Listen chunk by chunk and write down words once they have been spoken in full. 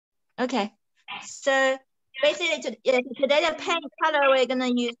Okay. So basically today the paint color we're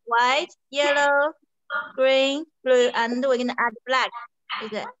gonna use white, yellow, green, blue, and we're gonna add black.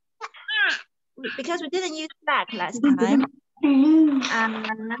 Is it? Because we didn't use black last time.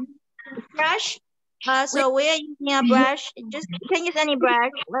 Brush. So we're using a brush. Just you can use any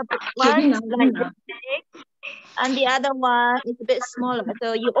brush. One like this big, and the other one is a bit smaller.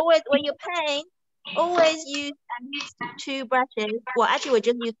 So you always, when you paint, always use at least 2 brushes. Well, actually, we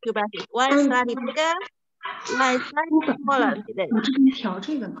just use 2 brushes. One is slightly bigger, one is slightly smaller.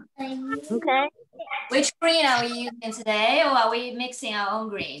 Okay. Which green are we using today, or are we mixing our own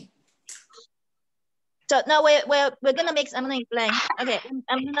green? So no, we're gonna mix. I'm gonna explain. Okay,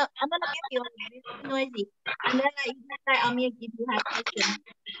 I'm gonna mute you. It's noisy, and then you just unmute if you have questions.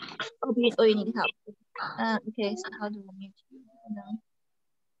 Or you need help. Okay. So how do I mute you?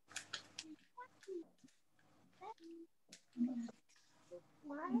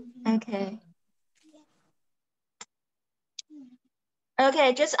 Okay.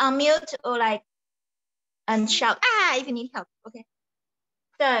 Okay, just unmute or like and shout if you need help. Okay.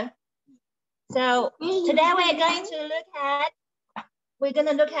 So today we're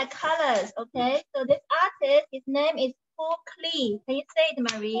gonna look at colors. Okay. So this artist, his name is Paul Klee. Can you say it,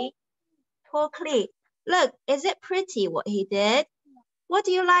 Marie? Paul Klee. Look, is it pretty what he did? What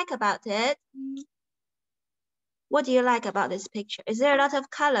do you like about it? What do you like about this picture? Is there a lot of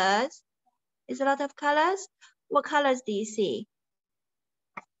colors? Is there a lot of colors? What colors do you see?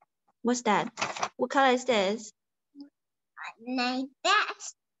 What's that? What color is this? My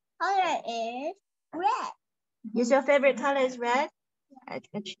best color is red. Is your favorite color is red?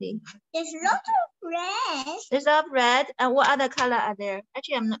 Actually, there's lots of red. There's a lot of red. And what other color are there?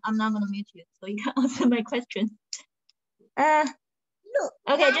 Actually, I'm not gonna mute you, so you can answer my question. Look.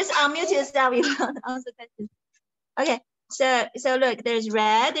 Okay, just unmute yourself if you want to answer questions. Okay, so look, there's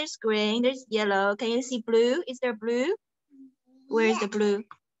red, there's green, there's yellow. Can you see blue? Is there blue? Where is the blue?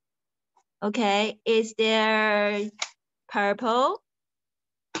 Okay, is there purple?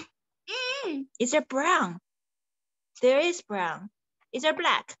 Is there brown? There is brown. Is there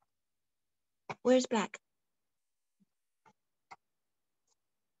black? Where's black?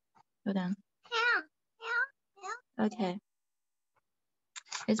 Hold on. Okay.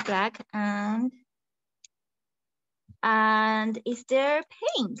 It's black and is there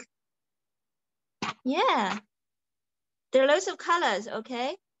pink? Yeah. There are lots of colors,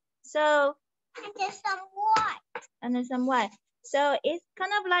 okay? So and there's some white. And there's some white. So it's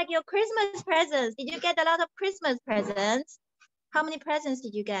kind of like your Christmas presents. Did you get a lot of Christmas presents? How many presents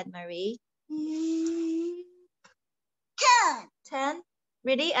did you get, Marie? 10. 10?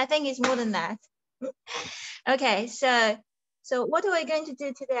 Really? I think it's more than that. Okay, so what are we going to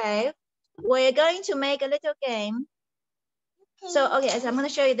do today? We're going to make a little game. So, okay, so I'm going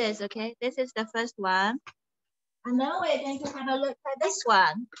to show you this, okay? This is the first one. And now we're going to have a look at this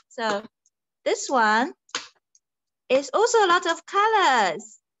one. So this one is also a lot of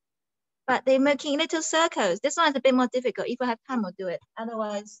colors, but they're making little circles. This one is a bit more difficult. If I have time, we'll do it.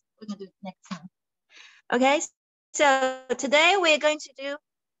 Otherwise, we're going to do it next time. Okay, so today we're going to do,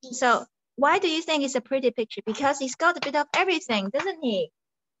 so why do you think it's a pretty picture? Because it's got a bit of everything, doesn't he?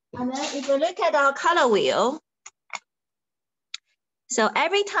 And then if we look at our color wheel, so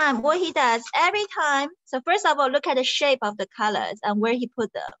every time, what he does, every time, so first of all, look at the shape of the colors and where he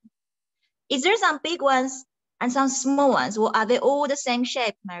put them. Is there some big ones and some small ones? Or are they all the same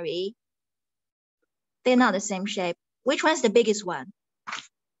shape, Marie? They're not the same shape. Which one's the biggest one?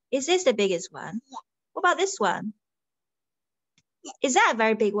 Is this the biggest one? Yeah. What about this one? Yeah. Is that a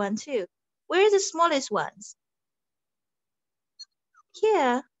very big one too? Where are the smallest ones?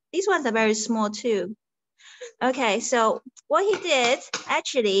 Here. These ones are very small too. Okay, so what he did,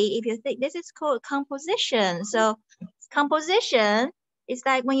 actually, if you think, this is called composition. So composition is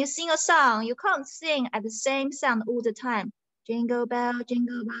like when you sing a song, you can't sing at the same sound all the time. Jingle bell,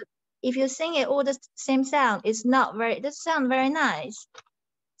 jingle bell. If you sing it all the same sound, it doesn't sound very nice.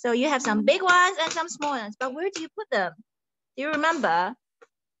 So you have some big ones and some small ones, but where do you put them? Do you remember?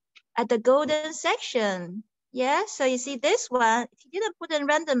 At the golden section. Yeah, so you see this one, he didn't put it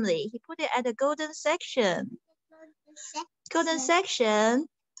randomly. He put it at the golden section. Golden section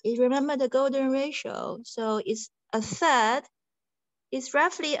is, remember the golden ratio. So it's a third. It's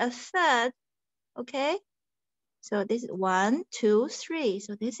roughly a third, okay? So this is 1, 2, 3.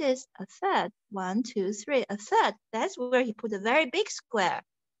 So this is a third. 1, 2, 3, a third. That's where he put a very big square.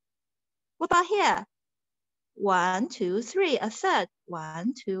 What about here? 1, 2, 3, a third.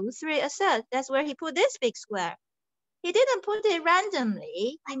 1, 2, 3, a third. That's where he put this big square. He didn't put it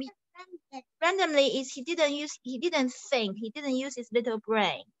randomly. I mean, randomly is he didn't think, he didn't use his little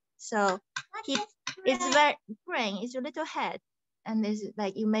brain. So it's very brain is your little head, and it's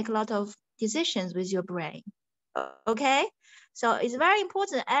like you make a lot of decisions with your brain. Okay, so it's very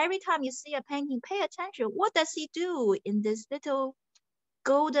important. Every time you see a painting, pay attention. What does he do in this little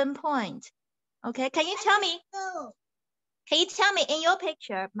golden point? Okay, can you tell me? Can you tell me in your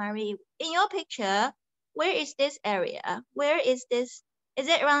picture, Marie? In your picture, where is this area? Where is this? Is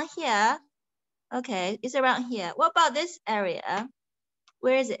it around here? Okay, it's around here. What about this area?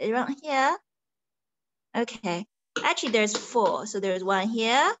 Where is it? Around here? Okay, actually there's 4. So there's one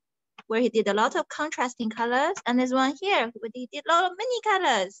here where he did a lot of contrasting colors, and there's one here where he did a lot of many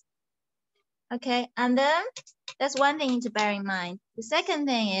colors. Okay, and then that's one thing to bear in mind. The second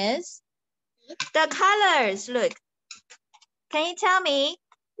thing is the colors. Look, can you tell me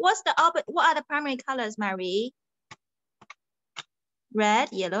what are the primary colors, Marie?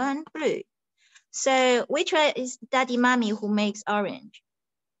 Red, yellow, and blue. So which one is Daddy Mommy who makes orange?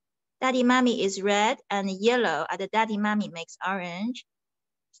 Daddy Mommy is red, and yellow are the Daddy Mommy makes orange.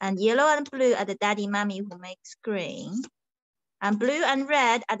 And yellow and blue are the Daddy Mommy who makes green. And blue and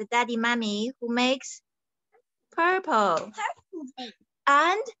red are the Daddy Mommy who makes purple.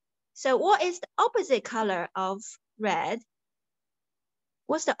 And so what is the opposite color of red?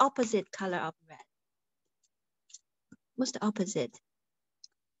 What's the opposite color of red? What's the opposite?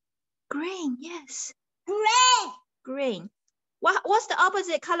 Green, yes. Green. Green. What's the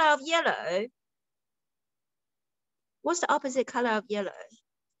opposite color of yellow? What's the opposite color of yellow?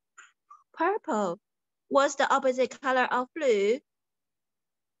 Purple. What's the opposite color of blue?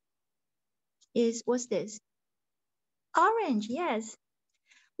 What's this? Orange, yes.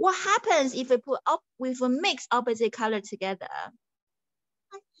 What happens if we mix opposite color together?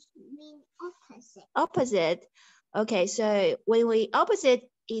 What does it mean opposite? Opposite. Okay, so when we opposite,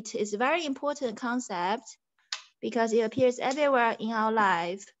 it is a very important concept because it appears everywhere in our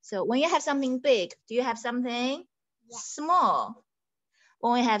life. So when you have something big, do you have something small?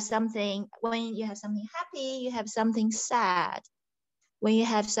 When you have something happy, you have something sad. When you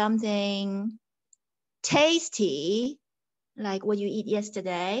have something tasty, like what you eat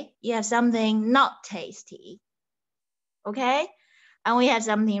yesterday, you have something not tasty. Okay? And we have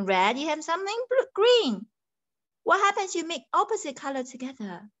something red, you have something green. What happens you make opposite color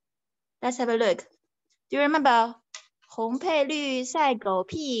together? Let's have a look. Do you remember? 红配绿赛狗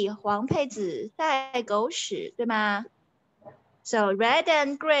屁，黄配紫赛狗屎，对吗？ So red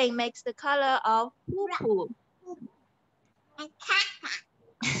and green makes the color of poo-poo. And caca.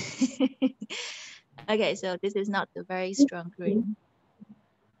 Okay, so this is not the very strong green.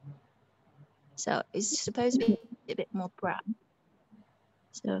 So it's supposed to be a bit more brown.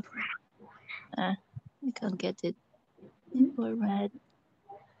 So I can't get it. Or red.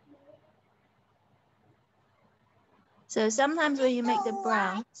 So sometimes when you make the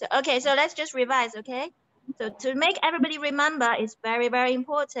brown. So okay, so let's just revise, okay? So to make everybody remember, it's very, very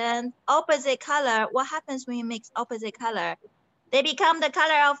important. Opposite color, what happens when you mix opposite color? They become the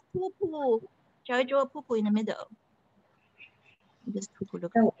color of poo-poo. Shall we draw poo-poo in the middle? This poo-poo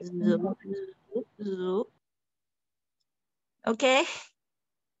look like okay.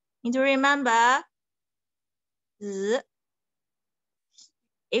 Need to remember. If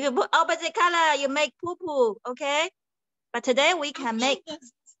you put opposite color, you make poo-poo, okay? But today we can make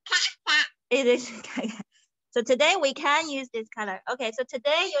it is so today we can use this color. Okay, so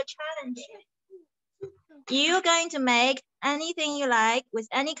today your challenge is you're going to make anything you like with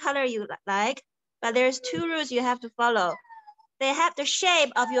any color you like, but there's 2 rules you have to follow. They have the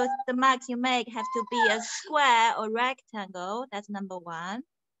shape of the marks you make have to be a square or rectangle. That's number 1.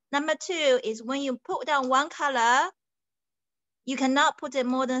 Number 2 is when you put down one color, you cannot put it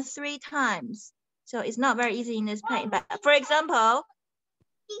more than 3 times. So it's not very easy in this paint. But for example,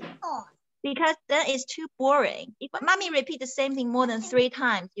 because then it's too boring. If mommy repeat the same thing more than 3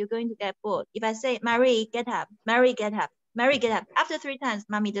 times, you're going to get bored. If I say, Marie, get up, Marie, get up, Marie, get up. After 3 times,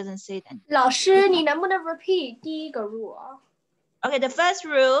 mommy doesn't say it anymore. 老师，你能不能 repeat 第一个 rule？ Okay, the first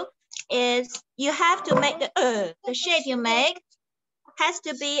rule is you have to make the shape you make has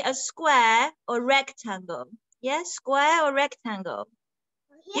to be a square or rectangle. Yes, square or rectangle.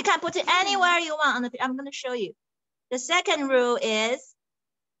 You can put it anywhere you want on the. I'm going to show you. The second rule is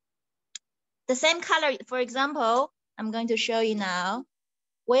the same color. For example, I'm going to show you now.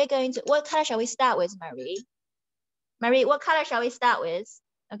 We're going to. What color shall we start with, Marie? Marie, what color shall we start with?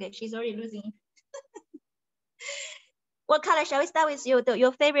 Okay, she's already losing. What color shall we start with?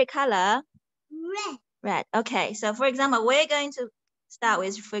 Your favorite color? Red. Red. Okay, so for example, we're going to start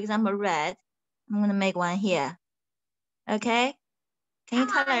with, for example, red. I'm going to make one here. Okay? Can you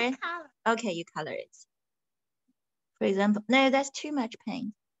color it? Okay, you color it. For example, no, that's too much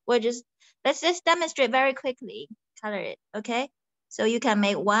paint. let's just demonstrate very quickly. Color it, okay? So you can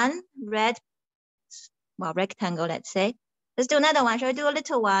make one red, well, rectangle, let's say. Let's do another one. Shall we do a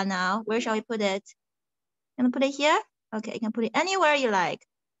little one now? Where shall we put it? Can we put it here? Okay, you can put it anywhere you like.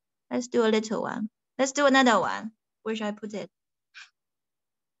 Let's do a little one. Let's do another one. Where shall I put it?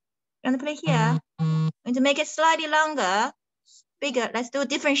 I'm gonna put it here. I'm going to make it slightly longer, bigger. Let's do a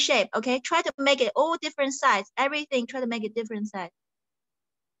different shape, okay? Try to make it all different size. Everything, try to make it different size.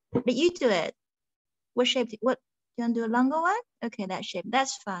 But you do it. What shape? What? You want to do a longer one? Okay, that shape.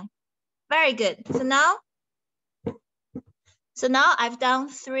 That's fine. Very good. So now I've done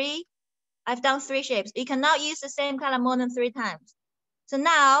three shapes. You cannot use the same color more than 3 times. So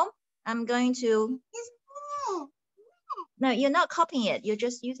now I'm going to. No, you're not copying it. You're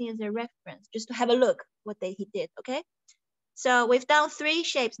just using it as a reference, just to have a look what he did, okay? So we've done 3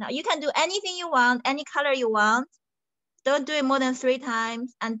 shapes now. You can do anything you want, any color you want. Don't do it more than 3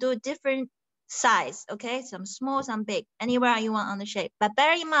 times and do different size, okay? Some small, some big, anywhere you want on the shape. But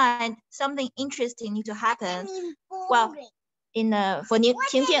bear in mind, something interesting need to happen. Well, for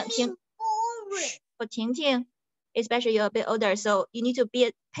Ting Ting, especially you're a bit older, so you need to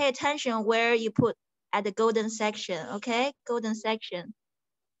pay attention where you put at the golden section, okay? Golden section.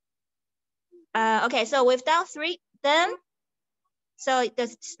 Okay, so we've done 3. Then, so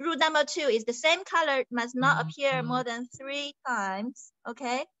the rule number 2 is the same color must not appear more than 3 times,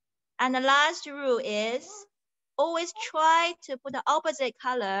 okay? And the last rule is always try to put the opposite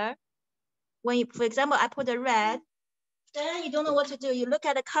color. When you, for example, I put a red, then you don't know what to do. You look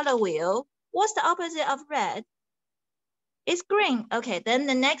at the color wheel. What's the opposite of red? It's green. Okay, then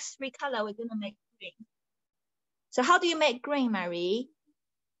the next 3 color we're gonna make green. So how do you make green, Marie?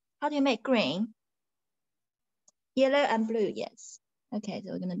 How do you make green? Yellow and blue, yes. Okay,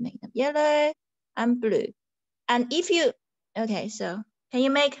 so we're gonna make them yellow and blue. And if you, okay, so can you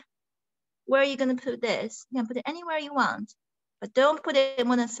make, where are you gonna put this? You can put it anywhere you want, but don't put it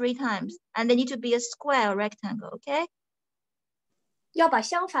more than 3 times. And they need to be a square or rectangle, okay? 要把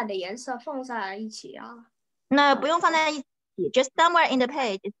相反的颜色放在一起啊。No, 不用放在一起. Just somewhere in the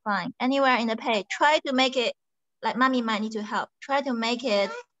page is fine. Anywhere in the page. Try to make it, like mommy might need to help. Try to make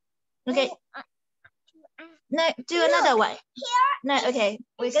it, okay. No, do another one. No, okay.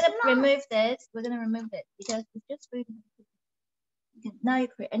 We're gonna remove this. We're gonna remove it because it's just really. Okay, now you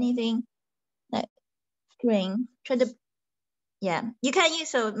create anything like green. Try to, yeah. You can use,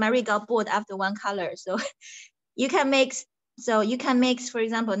 so Marie got bored after one color, so you can mix. So you can mix, for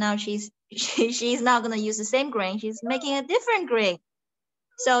example, now she's not gonna use the same green. She's making a different green.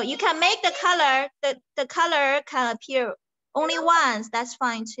 So you can make the color. The color can appear only once. That's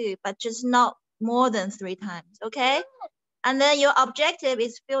fine too, but just not more than 3 times, okay? And then your objective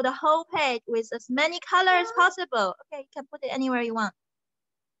is fill the whole page with as many colors as possible. Okay, you can put it anywhere you want.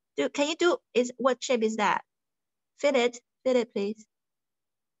 Can you do, what shape is that? Fill it, please.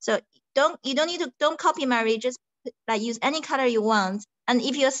 So you don't need to, don't copy Marie, just like use any color you want. And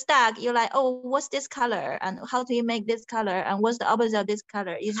if you're stuck, you're like, oh, what's this color? And how do you make this color? And what's the opposite of this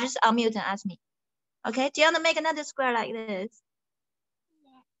color? You just unmute and ask me. Okay, do you want to make another square like this?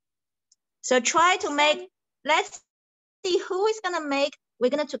 So try to make, let's see who is gonna make,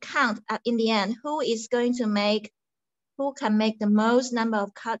 we're going to count in the end, who can make the most number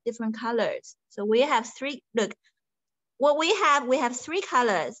of different colors. So we have 3, look, what we have 3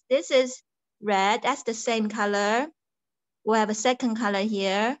 colors. This is red, that's the same color. We have a second color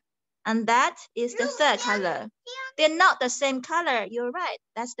here, and that is the 3rd color. They're not the same color, you're right,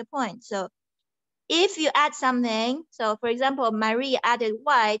 that's the point. So if you add something, so for example, Marie added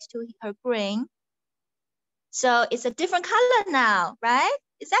white to her green. So it's a different color now, right?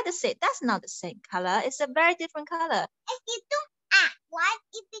 Is that the same? That's not the same color. It's a very different color. If you don't add white,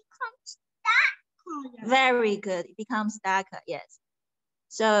 it becomes dark color. Very good. It becomes darker, yes.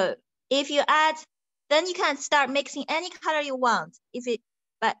 So if you add, then you can start mixing any color you want.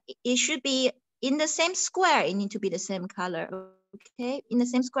 But it should be in the same square. It needs to be the same color, okay? In the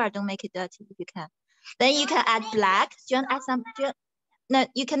same square, don't make it dirty if you can. Then you can add black. Do you want to add some? No,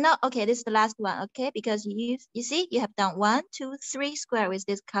 you cannot. Okay, this is the last one, okay? Because you see, you have done 1, 2, 3 square with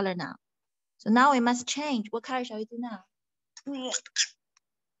this color now. So now we must change. What color shall we do now? Do you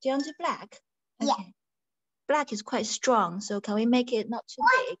want to do black? Okay. Yeah. Black is quite strong, so can we make it not too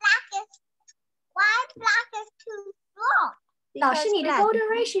big? Why black is too strong? 老师，你的 Because golden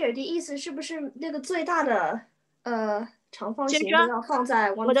ratio 的意思是不是那个最大的长方形都要放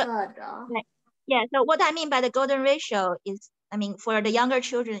在 1/3 啊？ Yeah, so what I mean by the golden ratio is, I mean, for the younger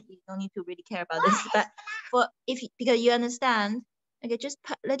children, you don't need to really care about this, but because you understand, okay, just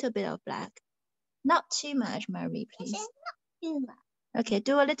put a little bit of black. Not too much, Marie, please. Too much. Okay,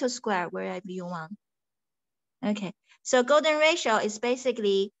 do a little square wherever you want. Okay, so golden ratio is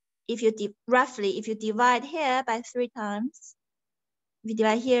basically if you roughly if you divide here by 3 times, if you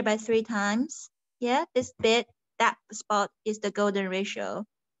divide here by 3 times, yeah, this bit, that spot is the golden ratio.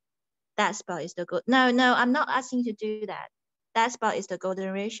 That spot is the good. No, I'm not asking you to do that. That spot is the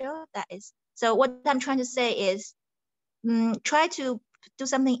golden ratio. That is. So what I'm trying to say is, try to do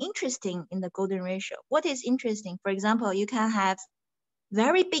something interesting in the golden ratio. What is interesting? For example, you can have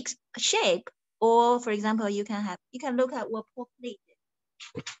very big shape, or for example, you can look at what Paul Klee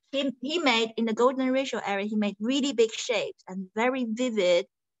did. He made in the golden ratio area. He made really big shapes and very vivid,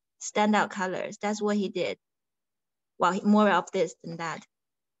 standout colors. That's what he did. Well, more of this than that.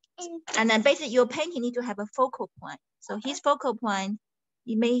 And then basically your painting need to have a focal point. So his focal point,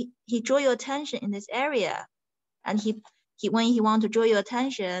 he draw your attention in this area, and he when he want to draw your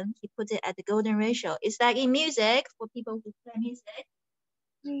attention, he puts it at the golden ratio. It's like in music, for people who play music.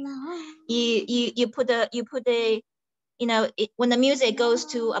 No. You put a when the music goes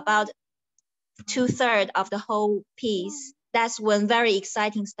to about 2/3 of the whole piece, that's when very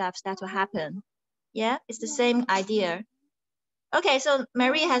exciting stuff starts to happen. Yeah, it's the same idea. Okay, so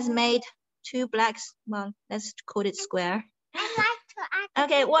Marie has made 2 blacks. Well, let's call it square. I like to add.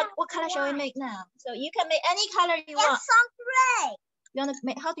 Okay, what color shall we make now? So you can make any color you want. Some gray. You want to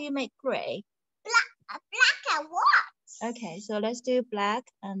make? How do you make gray? Black and white. Okay, so let's do black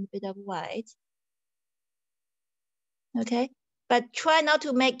and a bit of white. Okay, but try not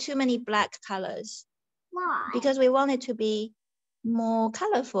to make too many black colors. Why? Because we want it to be more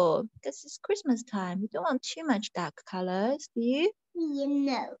colorful. Because it's Christmas time. We don't want too much dark colors, do you?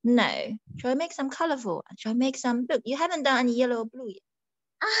 No. No. Shall I make some colorful? Shall I make some? Look, you haven't done any yellow or blue yet.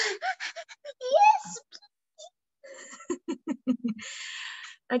 Yes.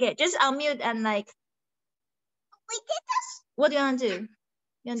 Okay, just unmute and like. We did this. What do you want to do?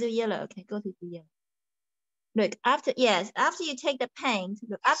 You want to do yellow? Okay, go to the yellow. Look, after you take the paint.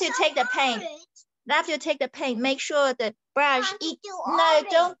 Look, after you take the paint, make sure the brush. No,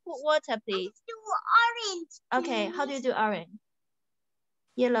 don't put water, please. Do orange. Okay, how do you do orange?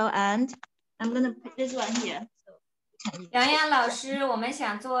 Yellow and I'm gonna put this one here. 杨洋老师，我们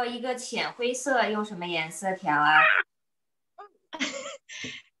想做一个浅灰色，用什么颜色调啊？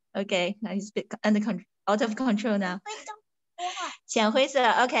 Okay, now it's out of control now. 浅灰色.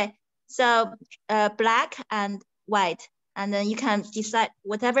 Okay, so black and white, and then you can decide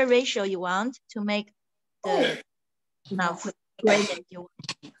whatever ratio you want to make the gradient you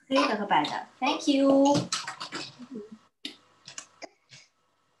want. 黑的和白的。Thank you.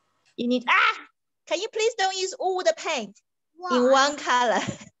 You need can you please don't use all the paint in one color?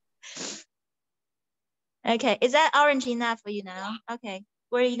 Okay, is that orange enough for you now? Okay,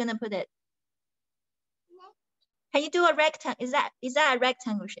 where are you gonna put it? Can you do a rectangle? Is that a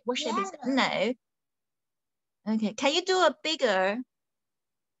rectangle shape? What shape is it? No. Okay, can you do a bigger?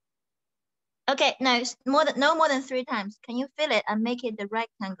 Okay, no more than 3 times. Can you fill it and make it the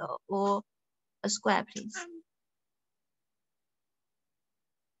rectangle or a square, please?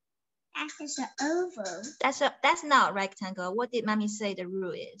 That is an oval. That's not rectangle. What did mommy say the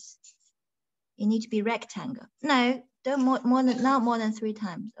rule is? You need to be rectangle. No, don't not more than 3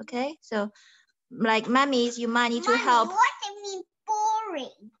 times. Okay, so like mommy's, you might need to help. What do you mean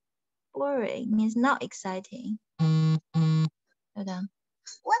boring? Boring means not exciting. Hold on.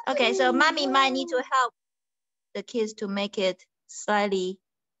 Okay, so mommy might need to help the kids to make it slightly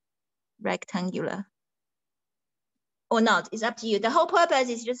rectangular. Or not, it's up to you. The whole purpose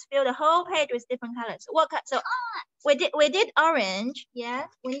is just fill the whole page with different colors. So we did orange, yeah?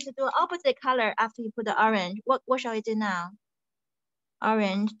 We need to do opposite color after you put the orange. What shall we do now?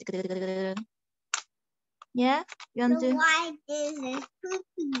 Orange. Yeah? You want to do? Why is it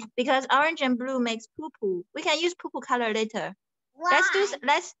poo-poo? Because orange and blue makes poo-poo. We can use poo-poo color later. Why?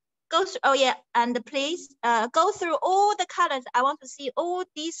 Let's go through. Oh yeah, and please go through all the colors. I want to see all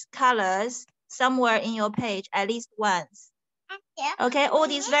these colors somewhere in your page at least once. Okay, all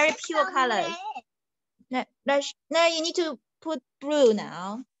these very pure colors. No, you need to put blue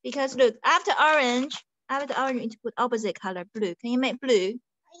now because look, after orange, you need to put opposite color, blue. Can you make blue?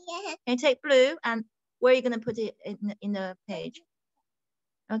 Yeah. Can you take blue and where are you gonna put it in the page?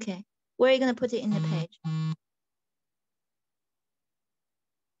 Okay, where are you gonna put it in the page?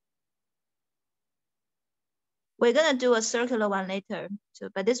 We're gonna do a circular one later. So,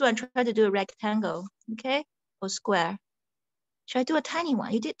 but this one, try to do a rectangle, okay? Or square. Should I do a tiny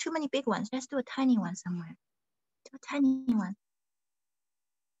one? You did too many big ones. Let's do a tiny one somewhere. Do a tiny one.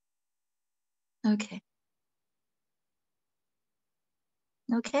 Okay.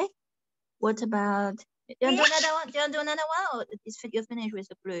 Okay. What about Do you want to do another one? Do you want to do another one, or you're finished with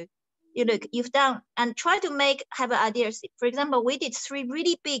the blue? You look, you've done, and try to have an idea. For example, we did 3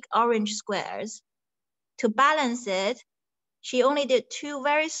 really big orange squares. To balance it, she only did 2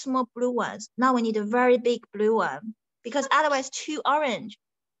 very small blue ones. Now we need a very big blue one because otherwise too orange.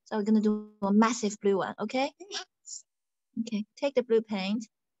 So we're gonna do a massive blue one, okay? Okay, take the blue paint.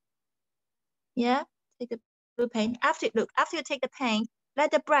 Yeah, take the blue paint. After you take the paint,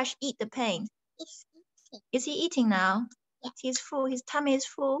 let the brush eat the paint. Is he eating now? Yes. He's full. His tummy is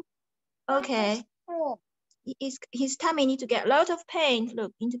full. Okay. His tummy need to get a lot of paint.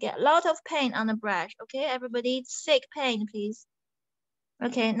 Look, need to get a lot of paint on the brush. Okay, everybody, thick paint, please.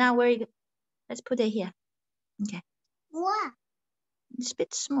 Okay, now let's put it here. Okay. What? It's a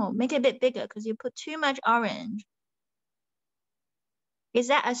bit small. Make it a bit bigger because you put too much orange. Is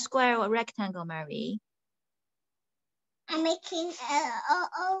that a square or rectangle, Mary? I'm making an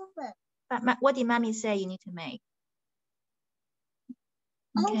oval. But what did Mommy say you need to make?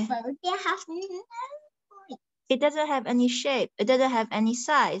 Okay. Oval. They have no point. It doesn't have any shape. It doesn't have any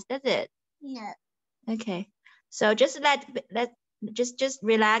size, does it? No. Okay. So just just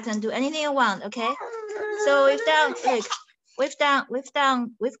relax and do anything you want. Okay. So we've done. Look,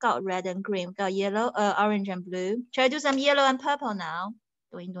 we've got red and green. We've got yellow, orange and blue. Shall I do some yellow and purple now?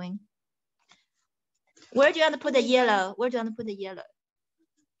 Doing. Where do you want to put the yellow? Where do you want to put the yellow?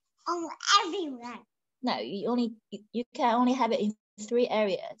 On everywhere. No, you can only have it in 3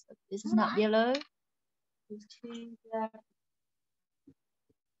 areas. This is not yellow.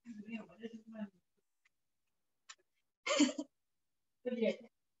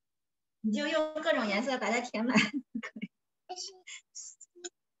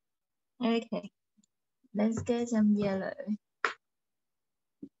 Okay, let's get some yellow.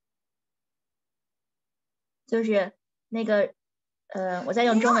 就是那个我再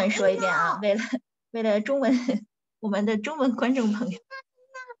用中文说一遍啊，为了中文我们的中文观众朋友。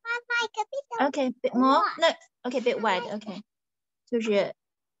Okay, bit more. No, okay, bit wide. Okay, 就是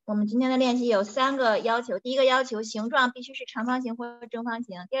我们今天的练习有3个要求。第一个要求，形状必须是长方形或者正方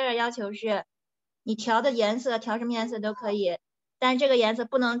形。第二个要求是，你调的颜色调什么颜色都可以，但是这个颜色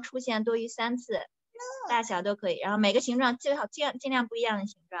不能出现多于3次，大小都可以。然后每个形状最好尽量不一样的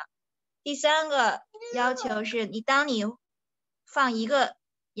形状。第3个要求是当你放一个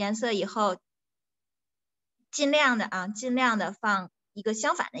颜色以后，尽量的放一个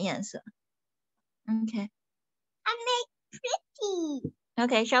相反的颜色。Okay. I make pretty.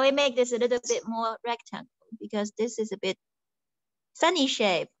 Okay, shall we make this a little bit more rectangle because this is a bit funny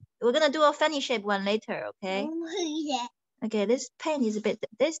shape. We're gonna do a funny shape one later, okay? Yeah. Okay, this paint is a bit.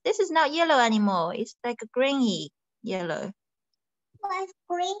 This is not yellow anymore. It's like a grainy yellow. What's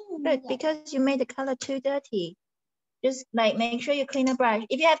green? Look, because you made the color too dirty. Just like make sure you clean the brush.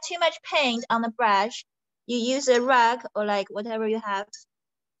 If you have too much paint on the brush, you use a rag or like whatever you have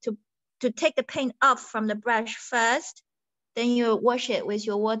to take the paint off from the brush first. Then you wash it with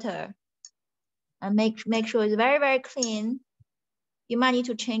your water and make sure it's very, very clean. You might need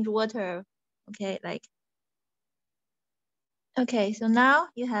to change water. Okay, okay, so now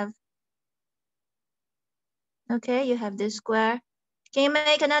you have this square. Can you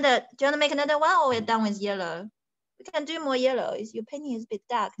make another? Do you want to make another one or we're done with yellow? We can do more yellow. Your painting is a bit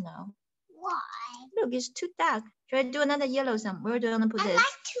dark now. Why? Look, it's too dark. Should I do another yellow somewhere? Where do you want to put I this?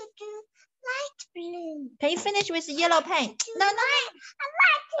 like to do light blue. Can you finish with the yellow paint? No. I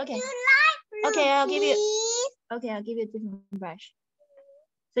like to do light blue. Okay, I'll give you. please. Okay, I'll give you a different brush.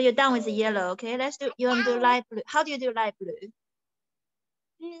 So you're done with the yellow. Okay, let's do. You want to do light blue? How do you do light blue?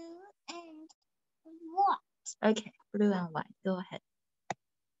 Blue and white. Okay, blue and white. Go ahead.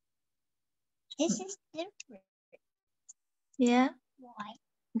 This is different. Yeah. Why?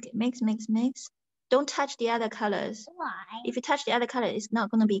 Okay, mix. Don't touch the other colors. Why? If you touch the other color, it's not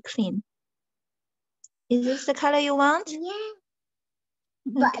going to be clean. Is this the color you want? Yeah.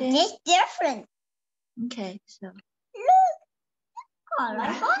 But Okay. it's different. Okay, so. Look.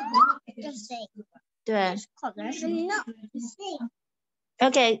 Color the same. 对 Color is not the same.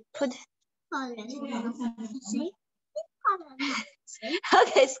 Okay, put. Color is not the same. Color is not the same.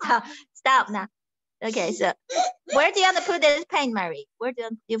 Okay, stop now. Okay, so where do you want to put this paint, Mary?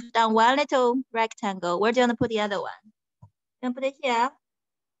 You've done one little rectangle. Where do you want to put the other one? You want to put it here?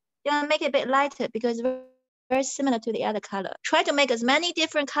 You want to make it a bit lighter because it's very similar to the other color. Try to make as many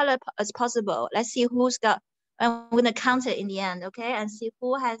different colors as possible. Let's see who's got. I'm going to count it in the end, okay? And see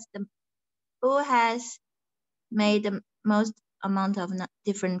who has made the most amount of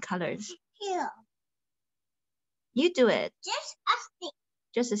different colors. Here. You do it. Just a stick.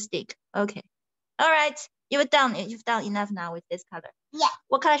 Just a stick. Okay. All right. You've done enough now with this color. Yeah.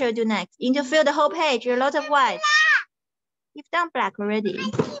 What color shall we do next? You need to fill the whole page. You're a lot of white. You've done black already.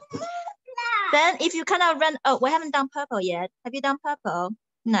 Then if you kind of run, oh, we haven't done purple yet. Have you done purple?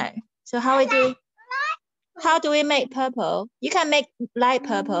 No. So how do we make purple? You can make light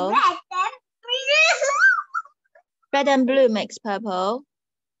purple. Red and blue makes purple.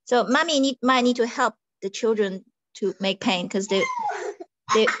 So mommy might need to help the children to make paint because they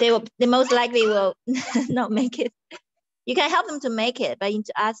most likely will not make it. You can help them to make it, but you need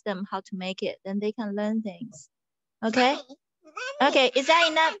to ask them how to make it. Then they can learn things. Okay? Okay, is that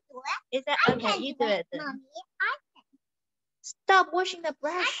enough? Is that okay? You do it then. Stop washing the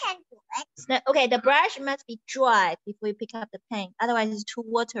brush. I can do it. No, okay, the brush must be dry before you pick up the paint. Otherwise, it's too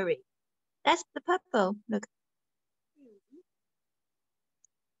watery. That's the purple. Look.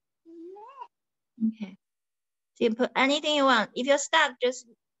 Okay. So you put anything you want. If you're stuck, just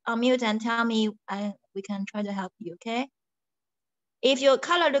unmute and tell me. We can try to help you. Okay. If your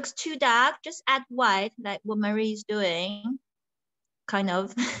color looks too dark, just add white, like what Marie is doing. Kind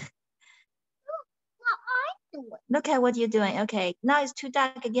of. Look at what you're doing. Okay, now it's too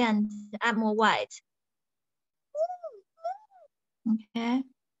dark again. Add more white. Okay.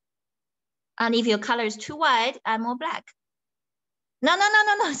 And if your color is too white, add more black. No,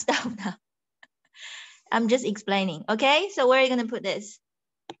 stop now. I'm just explaining. Okay, so where are you gonna put this?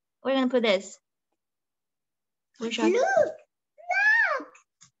 Where are you gonna put this? Where should I put? Look.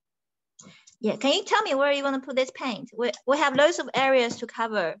 Yeah, can you tell me where you want to put this paint? We have loads of areas to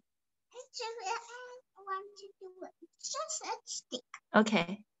cover. I want to do it. Just a stick.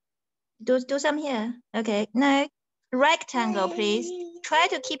 Okay. Do some here. Okay. No. Rectangle, please. Try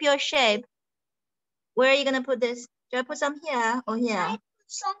to keep your shape. Where are you gonna put this? Do I put some here or here? I put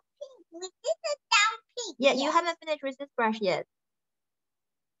some pink. We did it down pink. Yeah, you haven't finished with this brush yet.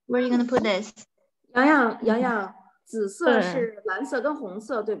 Where are you gonna put this? 洋洋，紫色是蓝色跟红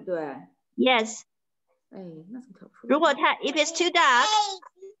色，对不对？ Yes. 哎，那怎么调不出来？如果它 if it's too dark,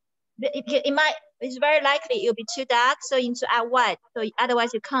 it's very likely it'll be too dark, so you need to add white. So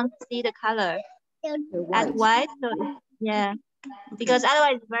otherwise you can't see the color. Add white, so yeah, because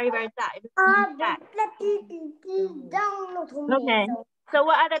otherwise it's very dark. Dark. Okay. So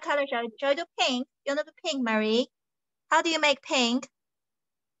what other color shall we do? Pink. You want to do pink, Marie? How do you make pink?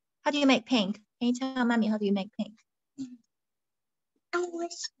 How do you make pink? Can you tell mommy how do you make pink? I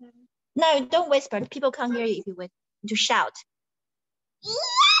whisper. No, don't whisper. People can't hear you if you whisper. To shout.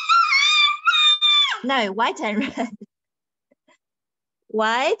 No, white and red.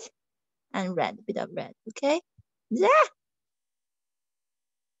 White and red, a bit of red, okay? Yeah.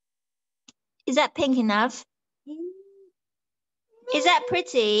 Is that pink enough? Is that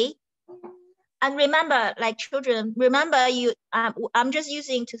pretty? And remember, like children, remember you, I'm just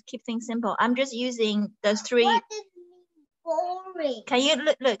using, to keep things simple, I'm just using the three. What is boring? Can you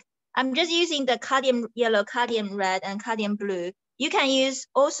look? I'm just using the cadmium yellow, cadmium red, and cadmium blue. You can use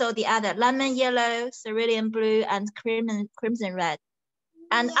also the other lemon yellow, cerulean blue, and crimson red.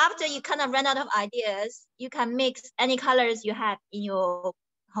 And after you kind of run out of ideas, you can mix any colors you have in your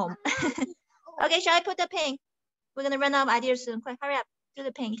home. Okay, shall I put the pink? We're gonna run out of ideas soon. Quick, hurry up, do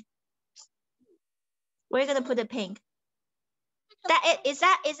the pink. We're gonna put the pink. Is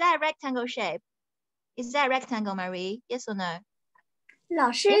that a rectangle shape? Is that a rectangle, Marie? Yes or no?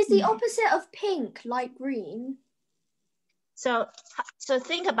 Lash is the opposite of pink, light green. So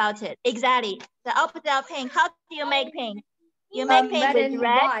think about it. Exactly. The opposite of pink. How do you make pink? You make pink Red with and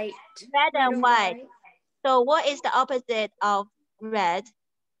red, white. red and white. So what is the opposite of red?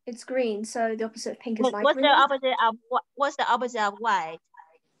 It's green, so the opposite of pink is light What's green. the opposite of what's the opposite of white?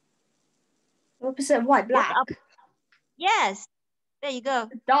 The opposite of white, black. Yes. There you go.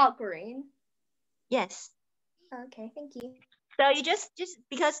 Dark green. Yes. Okay, thank you. So you just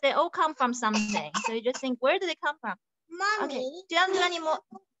because they all come from something. So you just think, where do they come from? Mommy, Okay. Do you want to do any more?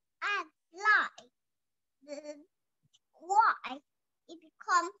 add light. Why? It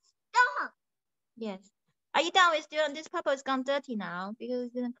becomes dark. Yes. Are you done with doing this? Purple is gone dirty now because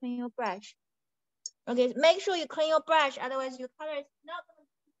you didn't clean your brush. Okay, make sure you clean your brush, otherwise your color is not going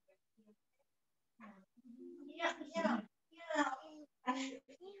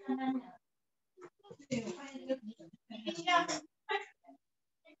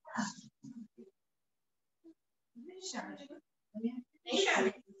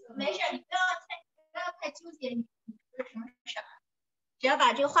没事，你不要太纠结，你是什么事儿，只要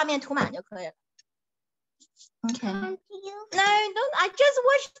把这个画面涂满就可以了。Okay. No, don't. I just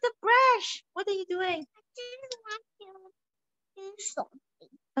washed the brush. What are you doing? I just want to do something.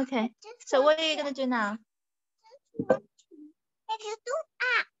 Okay. So what are you gonna do now? If you don't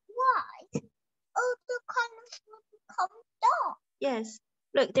add white, all the colors will become dark. Yes.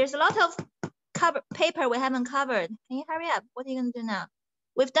 Look, there's a lot of paper we haven't covered. Can you hurry up? What are you going to do now?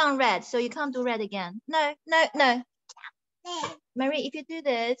 We've done red, so you can't do red again. No. Marie, if you do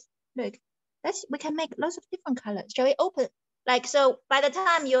this, look, we can make lots of different colors. Shall we open? Like, so by the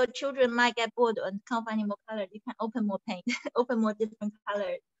time your children might get bored and can't find any more colors, you can open more paint, open more different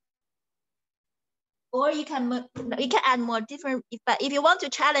colors. Or you can add more different, but if you want to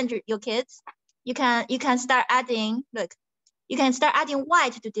challenge your kids, you can start adding, look, you can start adding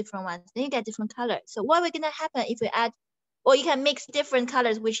white to different ones, then you get different colors. So what we're gonna happen if we add, or you can mix different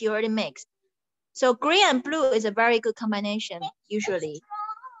colors which you already mixed. So green and blue is a very good combination usually.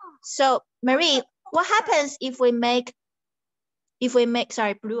 So Marie, what happens if we make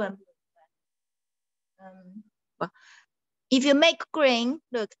sorry, blue and blue? If you make green,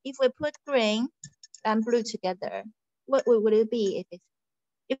 look, if we put green and blue together, what would it be?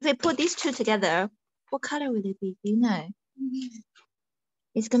 If we put these two together, what color will it be? Do you know?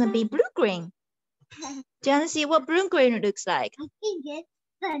 It's gonna be blue-green. Do you want to see what blue-green looks like? I think it's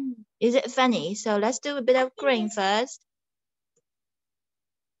funny. Is it funny? So let's do a bit of green first.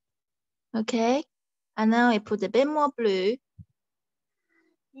 Okay, and now we put a bit more blue.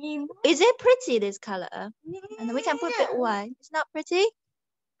 Is it pretty, this color? And then we can put a bit white. It's not pretty?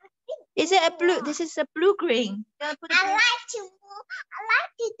 Is it a blue? This is a blue-green. I like to do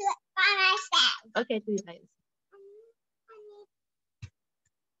it by myself. Okay, do it like this.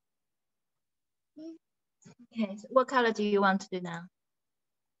 Okay, so what color do you want to do now?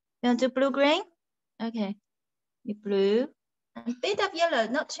 You want to do blue-green? Okay, blue. And a bit of yellow,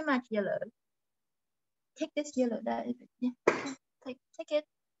 not too much yellow. Take this yellow, that is it. Yeah. Take it,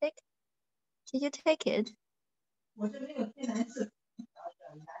 take. Did you take it?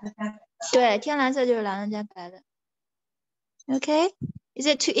 对，天蓝色就是蓝的加白的。Okay. Is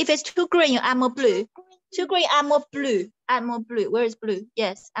it too? If it's too green, you add more blue. Too green, add more blue. Add more blue. Where is blue?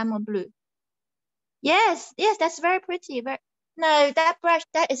 Yes, add more blue. Yes, that's very pretty. No, that brush,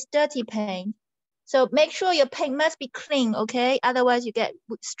 that is dirty paint. So make sure your paint must be clean, okay? Otherwise you get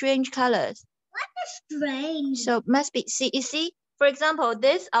strange colors. What is strange? So must be, you see, for example,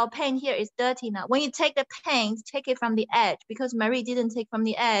 our paint here is dirty now. When you take the paint, take it from the edge, because Marie didn't take from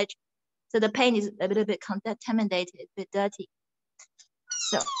the edge. So the paint is a little bit contaminated, a bit dirty.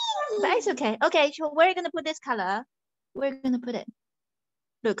 So, but it's okay. Okay, so where are you gonna put this color? Where are you gonna put it?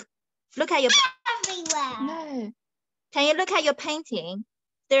 Look at your, Everywhere. no. Can you look at your painting?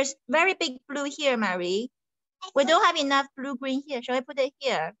 There's very big blue here, Marie. We don't have enough blue-green here. Shall I put it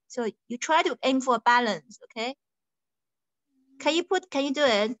here? So you try to aim for a balance, okay? Can you do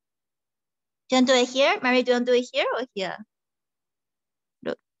it? Do you want to do it here? Marie, do you want to do it here or here?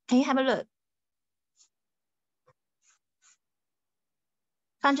 Look, can you have a look?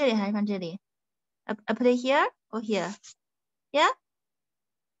 放这里还是放这里? I put it here or here? Yeah?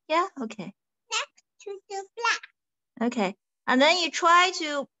 Yeah? Okay. Next to the black. Okay. And then you try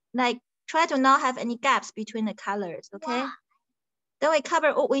to not have any gaps between the colors, okay? Wow. Then we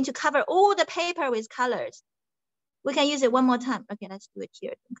need to cover all the paper with colors. We can use it one more time. Okay, let's do it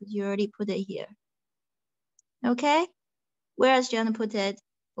here because you already put it here. Okay? Where else do you want to put it?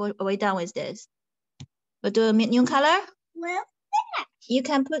 Or are we done with this? We'll do a new color? Well, You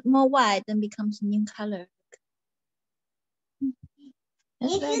can put more white, then becomes a new color.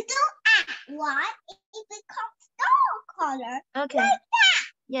 That's if right. you don't add white, it becomes dark color. Okay.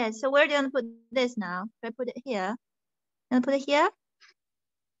 Yeah, so where do you want to put this now? Should I put it here? You want to put it here?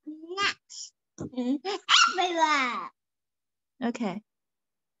 Next. Everywhere. Okay.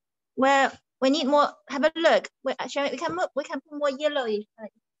 Well, we need more. Have a look. We can put more yellowish.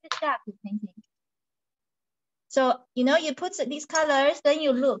 It's dark painting. So you put these colors, then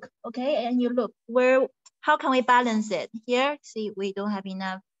you look, okay, and you look how can we balance it? Here, see, we don't have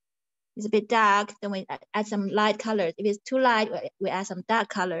enough. It's a bit dark. Then we add some light colors. If it's too light, we add some dark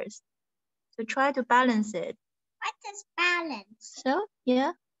colors. So try to balance it. What is balance? So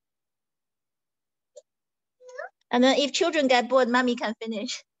yeah. And then if children get bored, mommy can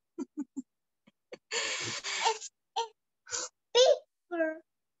finish. It's bigger.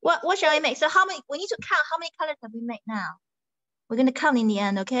 What shall we make? So we need to count how many colors have we made now. We're gonna count in the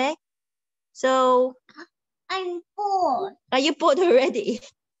end, okay? So I'm bored. are you bored already?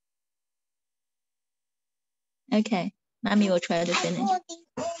 Okay, mommy will try to finish. Already.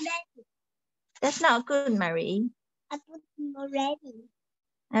 That's not good, Marie. I put them already.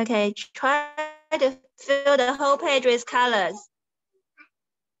 Okay, try to fill the whole page with colors.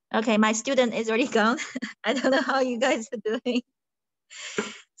 Okay, my student is already gone. I don't know how you guys are doing.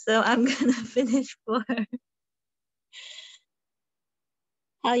 So I'm gonna finish for her.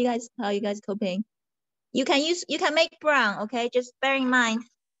 How you guys coping? You can make brown, okay? Just bear in mind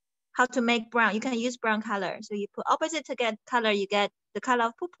how to make brown. You can use brown color. So you put opposite to get color, you get the color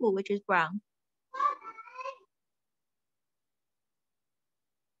of poo-poo, which is brown.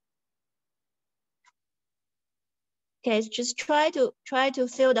 Okay, so just try to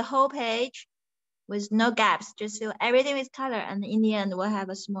fill the whole page with no gaps. Just fill everything with color, and in the end, we'll have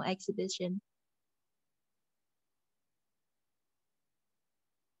a small exhibition.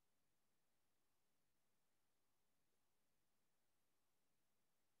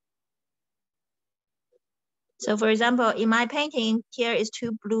 So for example, in my painting, here is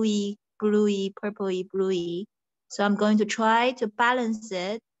too bluey, purpley, bluey. So I'm going to try to balance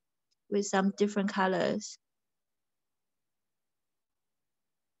it with some different colors.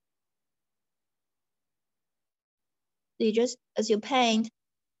 So you just, as you paint,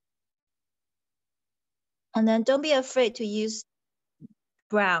 and then don't be afraid to use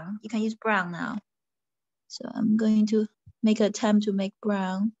brown. You can use brown now. So I'm going to make an attempt to make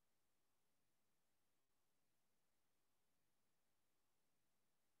brown.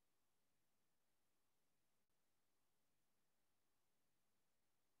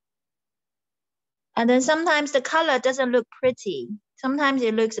 And then sometimes the color doesn't look pretty. Sometimes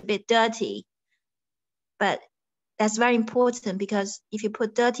it looks a bit dirty. But that's very important because if you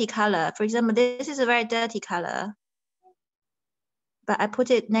put dirty color, for example, this is a very dirty color, but I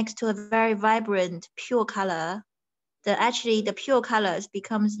put it next to a very vibrant, pure color, actually the pure colors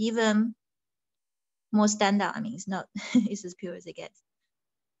becomes even more standout. I mean, it's not, it's as pure as it gets.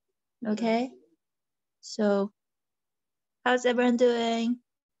 Okay, so how's everyone doing?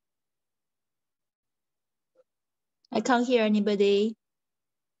 I can't hear anybody.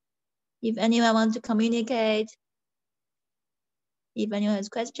 If anyone wants to communicate, if anyone has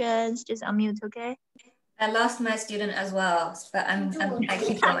questions, just unmute, okay? I lost my student as well, but I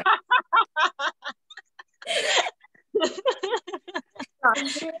keep going. 老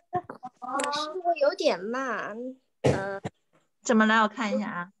师我有点慢，怎么了？我看一下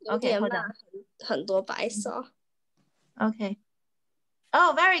啊。有点 Okay, hold 慢 on. 很多白色。Okay.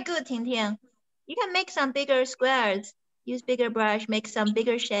 Oh, very good, Ting Ting. You can make some bigger squares. Use bigger brush, make some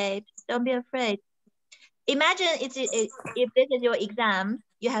bigger shapes. Don't be afraid. Imagine if this is your exam,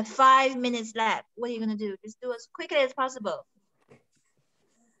 you have 5 minutes left. What are you going to do? Just do as quickly as possible.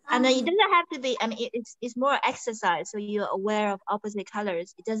 And then it doesn't have to be, I mean, it's more exercise, so you're aware of opposite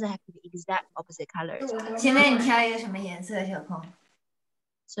colors. It doesn't have to be exact opposite colors. 现在你挑一个什么颜色，小空？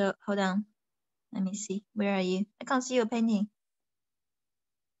 So hold on. Let me see. Where are you? I can't see your painting.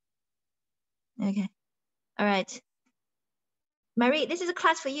 Okay. All right. Marie, this is a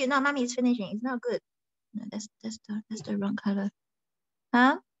class for you. No, mommy is finishing. It's not good. No, that's the wrong color.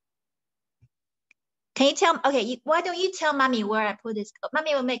 Huh? Can you tell? Okay, why don't you tell mommy where I put this?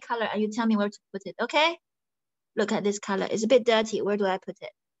 Mommy will make color, and you tell me where to put it. Okay? Look at this color. It's a bit dirty. Where do I put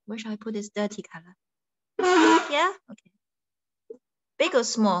it? Where shall I put this dirty color? Yeah. Okay. Big or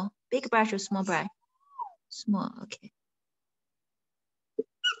small? Big brush or small brush? Small. Okay.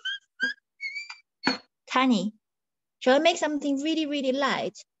 Tiny. Shall I make something really, really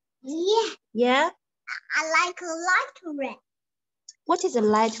light? Yeah, Yeah? I like a light red. What is a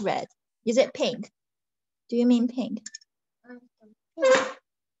light red? Is it pink? Do you mean pink?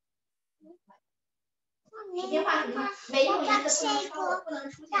 一天换什么？每一种颜色不能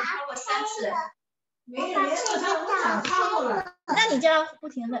出现超过3次。每一种颜色它都长超过了。那你就要不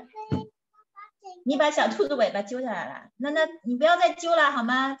停的，你把小兔子尾巴揪下来了，那你不要再揪了好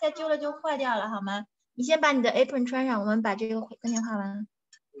吗？再揪了就坏掉了好吗？你先把你的 apron 穿上，我们把这个跟前画完。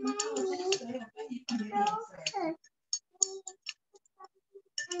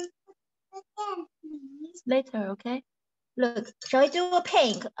Later, okay? Look, shall we do a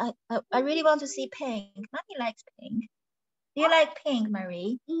pink? I really want to see pink. Mommy likes pink. Do you like pink,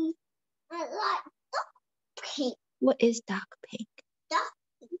 Marie? I like dark pink. What is dark pink? Dark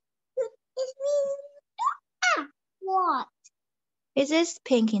pink. It means what? Is this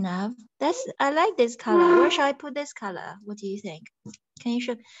pink enough? I like this color. Where shall I put this color? What do you think? Can you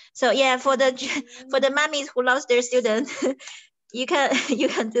show? So yeah, for the mummies who lost their student, you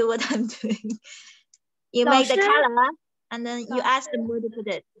can do what I'm doing. You make the color and then you ask them where to put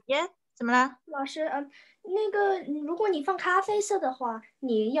it. Yeah? 怎么了？老师，那个如果你放咖啡色的话，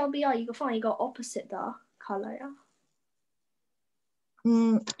你要不要放一个 opposite 的 color 呀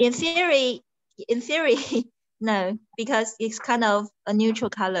？In theory, no, because it's kind of a neutral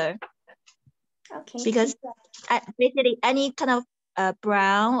color. Okay. Because basically any kind of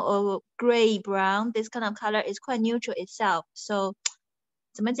brown or gray brown, this kind of color is quite neutral itself. So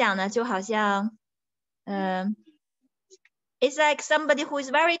怎么讲呢？就好像it's like somebody who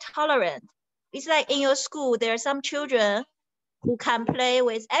is very tolerant. it's like in your school, there are some children who can play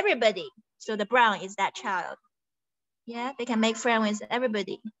with everybody. So the brown is that child. Yeah, they can make friends with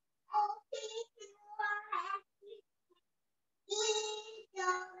everybody.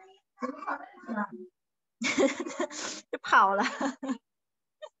 就跑了。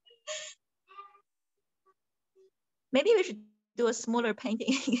Maybe we should do a smaller painting.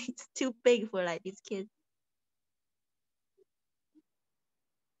 It's too big for like these kids.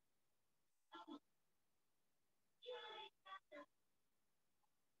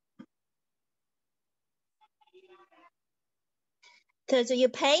 So you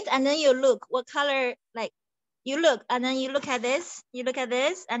paint and then you look what color, like you look and then you look at this,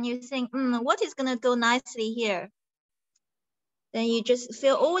 and you think, what is gonna go nicely here? Then you just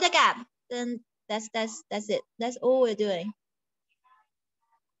fill all the gap. Then that's it. That's all we're doing.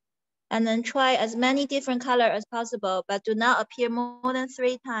 And then try as many different colors as possible, but do not appear more than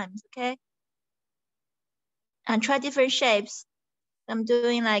 3 times, okay? And try different shapes. I'm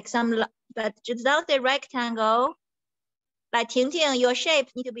doing like some, but just don't say rectangle. Like Ting Ting, your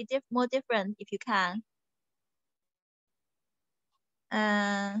shapes need to be more different if you can.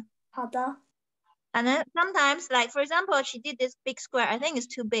 好的。 And then sometimes, like for example, she did this big square. I think it's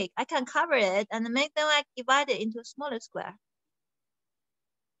too big. I can cover it and make them like divide it into a smaller square.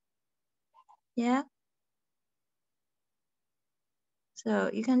 Yeah. So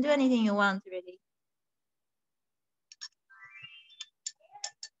you can do anything you want, really.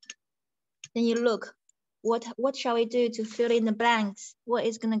 Then you look, what shall we do to fill in the blanks? What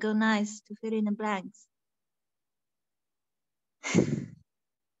is gonna go nice to fill in the blanks?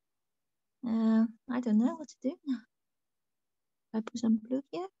 I don't know what to do now. I put some blue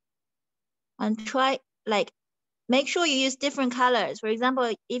here and try like make sure you use different colors. For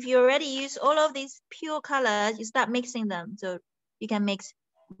example, if you already use all of these pure colors, you start mixing them. So you can mix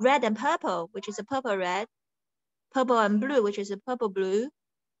red and purple, which is a purple red, purple and blue, which is a purple blue,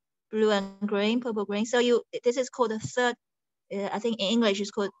 blue and green, purple green. So this is called the third. I think in English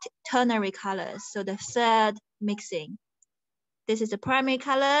it's called ternary colors. So the third mixing. This is the primary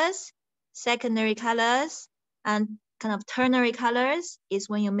colors, secondary colors, and kind of ternary colors is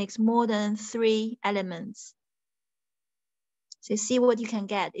when you mix more than 3 elements. So see what you can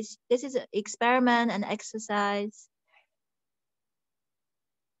get. This is an experiment and exercise.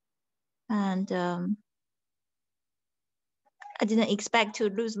 And I didn't expect to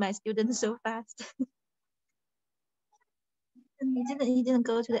lose my students so fast. He didn't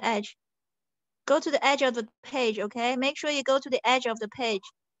go to the edge. Go to the edge of the page, okay? Make sure you go to the edge of the page.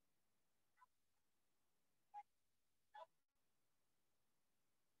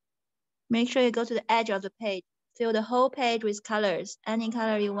 Make sure you go to the edge of the page. Fill the whole page with colors, any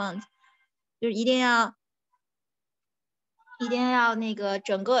color you want. 就一定要那个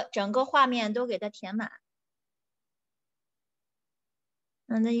整个画面都给它填满。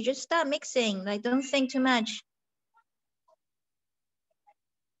And then you just start mixing, like don't think too much.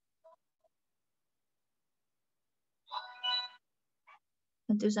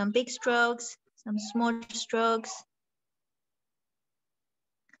 And do some big strokes, some small strokes.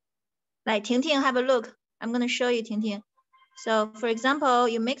 Like Ting Ting, have a look. I'm gonna show you Ting Ting. So for example,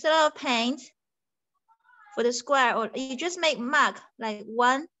 you mix a lot of paint for the square, or you just make mark like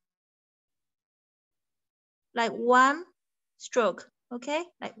one stroke, okay?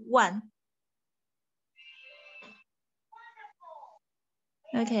 Like 1.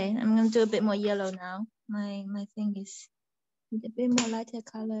 Okay, I'm gonna do a bit more yellow now. My thing is with a bit more lighter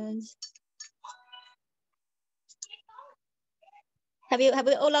colors. Have we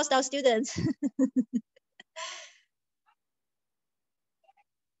all lost our students?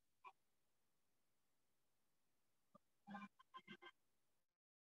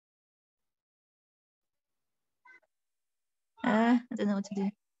 I don't know what to do.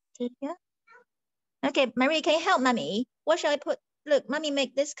 Here? Okay, Marie, can you help Mommy? What shall I put? Look, Mommy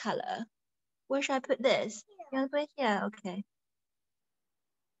make this color. Where shall I put this? You want to put it here? Okay.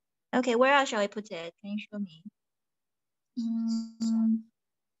 Okay, where else shall I put it? Can you show me?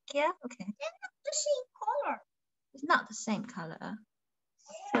 Here? Okay. They're not the same color. It's not the same color.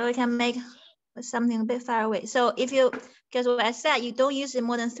 So we can make something a bit far away. So if you, because what I said, you don't use it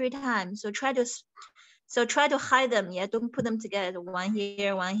more than 3 times. So try to hide them. Yeah, don't put them together. One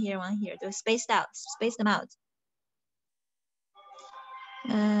here, one here, one here. They're spaced out. Space them out.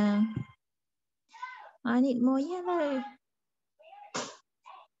 I need more yellow.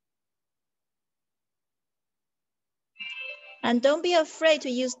 And don't be afraid to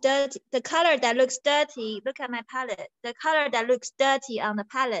use the color that looks dirty. Look at my palette. The color that looks dirty on the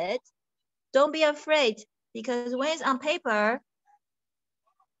palette, don't be afraid, because when it's on paper,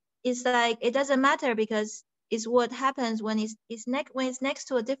 it's like it doesn't matter because it's what happens when it's next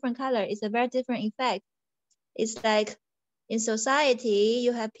to a different color. It's a very different effect. It's like in society,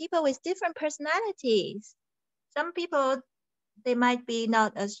 you have people with different personalities. Some people, they might be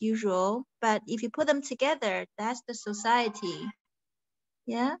not as usual, but if you put them together, that's the society.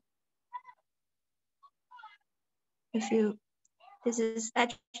 Yeah. This is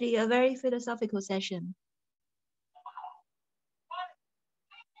actually a very philosophical session.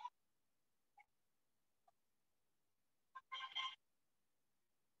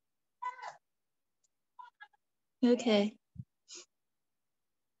 Okay.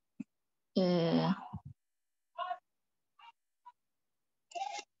 Yeah.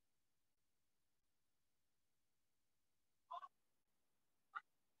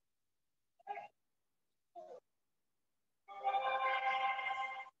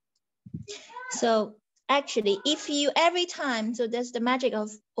 So actually, if you every time, so that's the magic of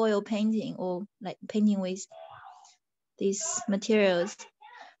oil painting or like painting with these materials.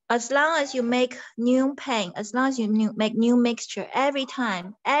 As long as you make new paint, as long as you make new mixture, every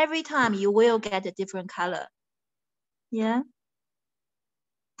time you will get a different color. Yeah.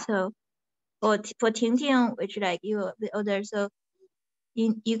 So for Ting, which like you're a bit older, so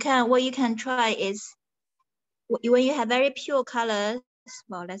you can try is when you have very pure colors.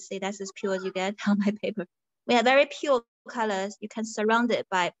 Well, let's say that's as pure as you get on my paper. We have very pure colors. You can surround it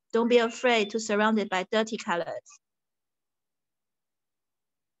by. Don't be afraid to surround it by dirty colors.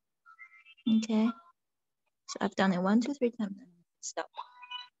 Okay. So I've done it 1, 2, 3 times. Stop.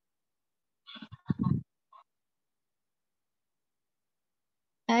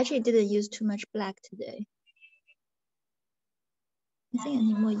 I actually didn't use too much black today. I think I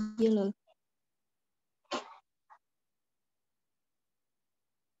need more yellow.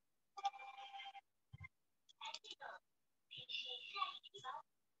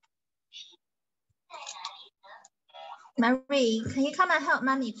 Marie, can you come and help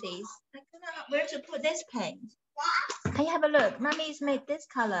Mommy, please? I don't know where to put this paint. Can you have a look? Mommy's made this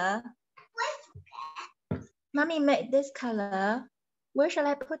color. Mommy made this color. Where shall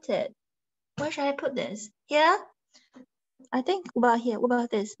I put it? Where shall I put this? Here? I think about here. What about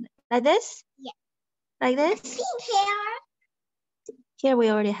this? Like this? Yeah. Like this? Pink hair. Here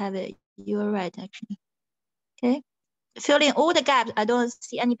we already have it. You are right, actually. Okay. Fill in all the gaps. I don't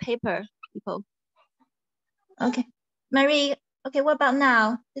see any paper, people. Okay. Marie, okay, what about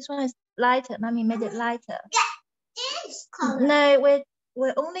now? This one is lighter. Mommy made it lighter. This color. No,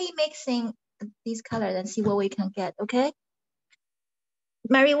 we're only mixing these colors and see what we can get, okay?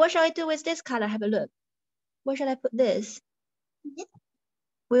 Marie, what shall I do with this color? Have a look. Where shall I put this?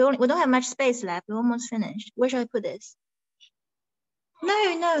 We don't have much space left. We're almost finished. Where shall I put this?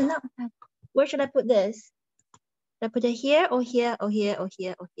 No, not that. Where should I put this? Should I put it here or here or here or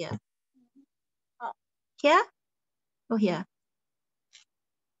here or here? Here or here?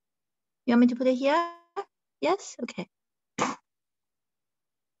 You want me to put it here? Yes? Okay.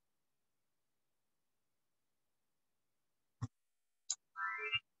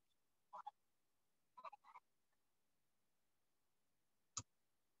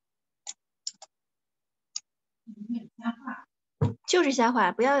就是瞎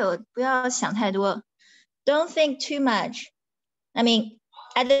话，不要想太多。Don't think too much. I mean,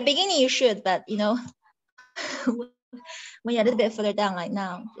 at the beginning you should, but you know, when you're a little bit further down, like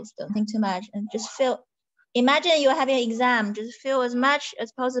now, just don't think too much and just feel. Imagine you're having an exam. Just fill as much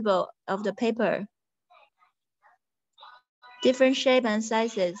as possible of the paper. Different shape and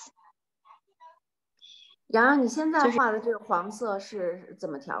sizes. 洋洋，你现在画的这个黄色是怎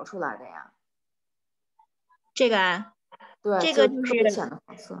么调出来的呀？这个啊，对，这个就是特别浅的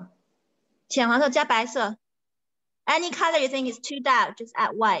黄色。浅黄色加白色。Any color you think is too dark, just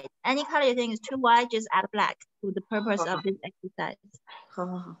add white. Any color you think is too white, just add black for the purpose of this exercise. 好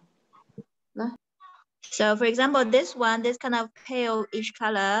好好，来。So for example, this one, this kind of pale-ish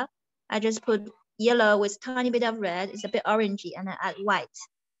color, I just put yellow with tiny bit of red. It's a bit orangey, and I add white.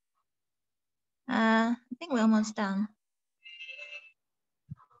 I think we're almost done.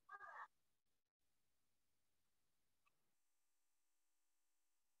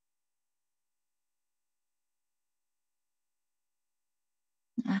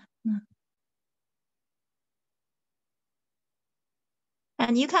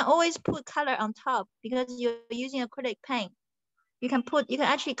 And you can always put color on top because you're using acrylic paint. You can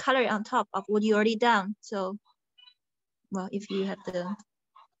actually color it on top of what you already done. So, well, if you have the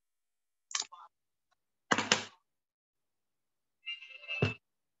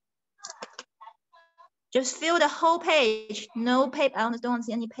just fill the whole page. No paper. I don't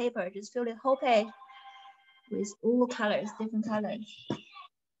see any paper. Just fill the whole page with all colors, different colors.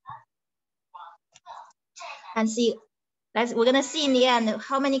 and see. We're gonna see in the end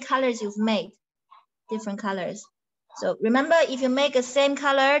how many colors you've made, different colors. So remember, if you make the same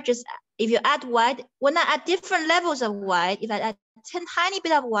color, just if you add white, when I add different levels of white, if I add tiny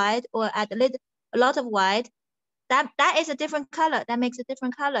bit of white or add a lot of white, that is a different color. That makes a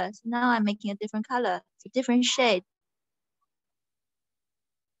different color. So now I'm making a different color. It's a different shade.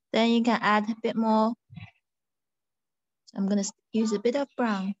 Then you can add a bit more. I'm gonna use a bit of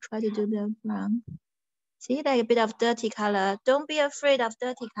brown. Try to do a bit of brown. See, like a bit of dirty color. Don't be afraid of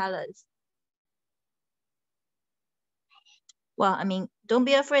dirty colors. Well, I mean, don't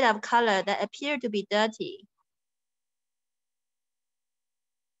be afraid of color that appear to be dirty.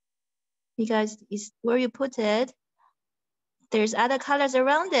 Because it's where you put it, there's other colors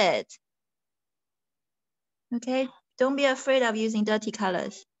around it. Okay, don't be afraid of using dirty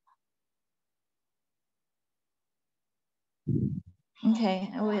colors. Okay,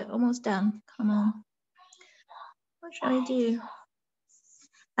 we're almost done. Come on. What should I do?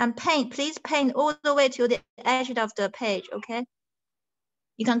 And paint, please paint all the way to the edge of the page, okay?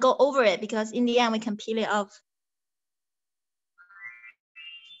 You can go over it because in the end we can peel it off.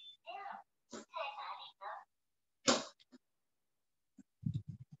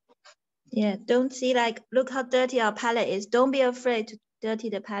 Yeah, don't see like, look how dirty our palette is. Don't be afraid to dirty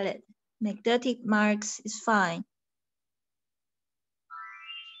the palette. Make dirty marks is fine.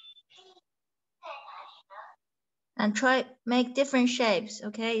 And try make different shapes,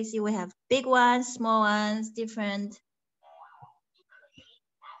 okay? You see we have big ones, small ones, different.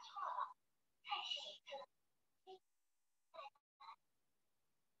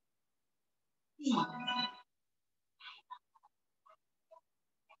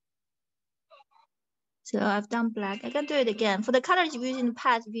 So I've done black. I can do it again. For the colors you use in the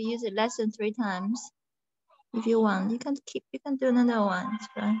past, if you use it less than 3 times, if you want, you can do another one. It's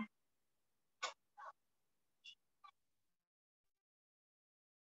fine.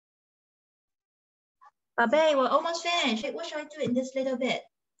 Babe, we're almost finished. What should I do in this little bit?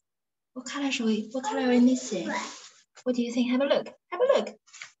 What color are we missing? What do you think? Have a look. Have a look.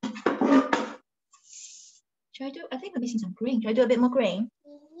 Should I do? I think we're missing some green. Should I do a bit more green?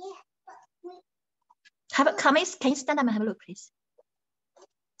 Yeah. Can you stand up and have a look, please?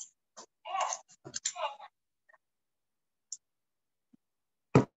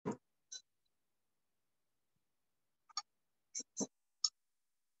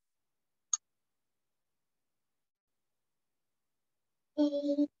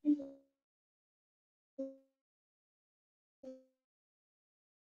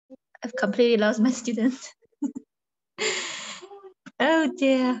 I've completely lost my student. Oh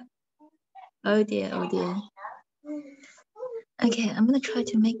dear. Oh dear, oh dear. Okay, I'm gonna try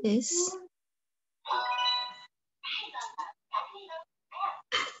to make this.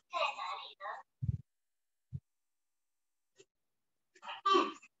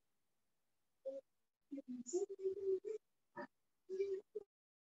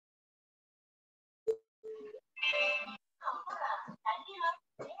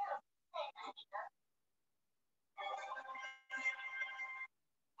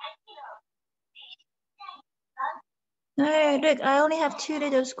 No, look, I only have 2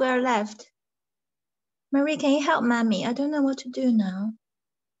 little squares left. Marie, can you help Mommy? I don't know what to do now.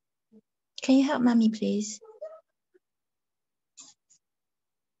 Can you help Mommy, please?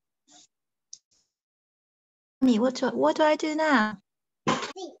 Mommy, what do I do now?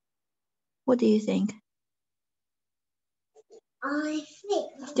 What do you think? I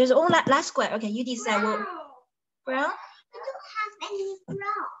think. There's only last square. Okay, you decide. What? Brown? I don't have any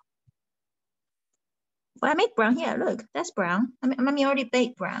brown. Well, I made brown here. Look, that's brown. Mommy already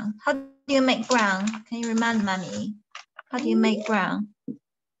baked brown. How do you make brown? Can you remind Mommy? How do you make brown?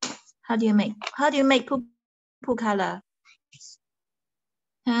 How do you make purple color?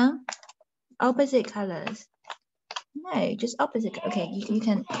 Huh? Opposite colors. No, just opposite. Okay, you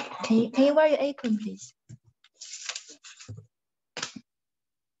can you wear your apron, please?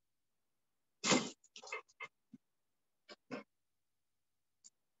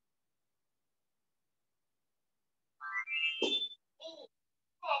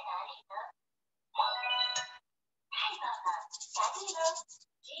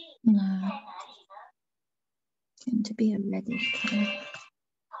 No. Going to be a reddish color.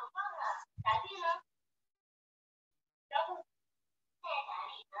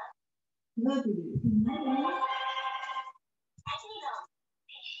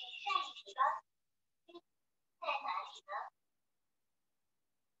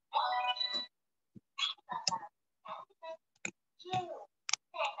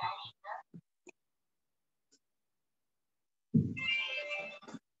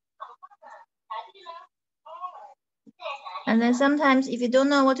 And then sometimes if you don't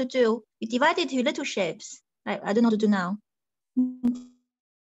know what to do, you divide it to little shapes. Like I don't know what to do now.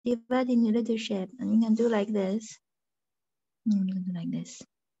 Divide it into little shape, and you can do like this. You can do like this.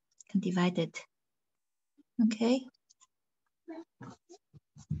 You can divide it. Okay.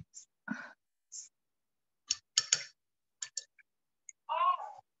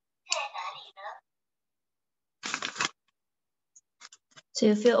 So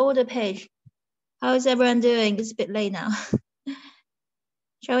you fill all the page. How is everyone doing? It's a bit late now.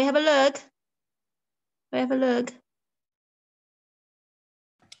 Shall we have a look? Shall we have a look?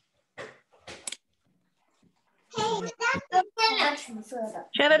 Shall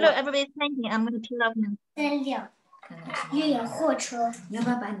we have a look? Everybody's painting. I'm going to peel off now. 3辆越野货车。你要不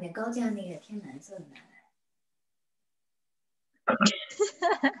要把你的高价那个天蓝色的拿来？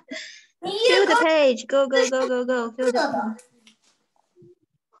 Fill the page. Go, go, go, go, go. Fill the page.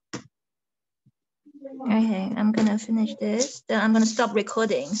 Okay, I'm gonna finish this. Then I'm gonna stop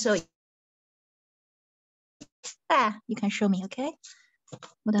recording. So you can show me, okay?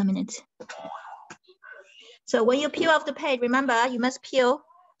 Hold on a minute. So when you peel off the page, remember you must peel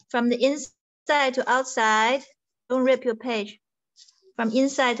from the inside to outside. Don't rip your page. From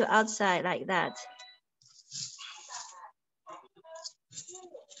inside to outside like that.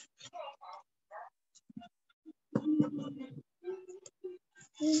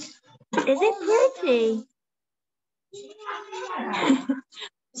 Is it pretty?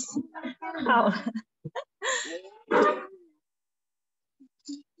 Oh.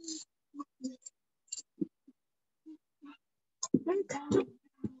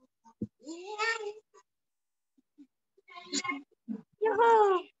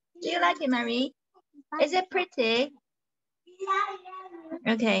 Yoo-hoo. Do you like it, Marie? Is it pretty?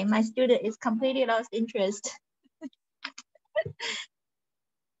 Okay, my student is completely lost interest.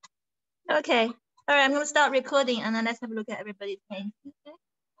 Okay, all right, I'm gonna start recording and then let's have a look at everybody's paint.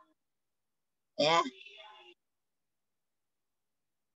 Yeah.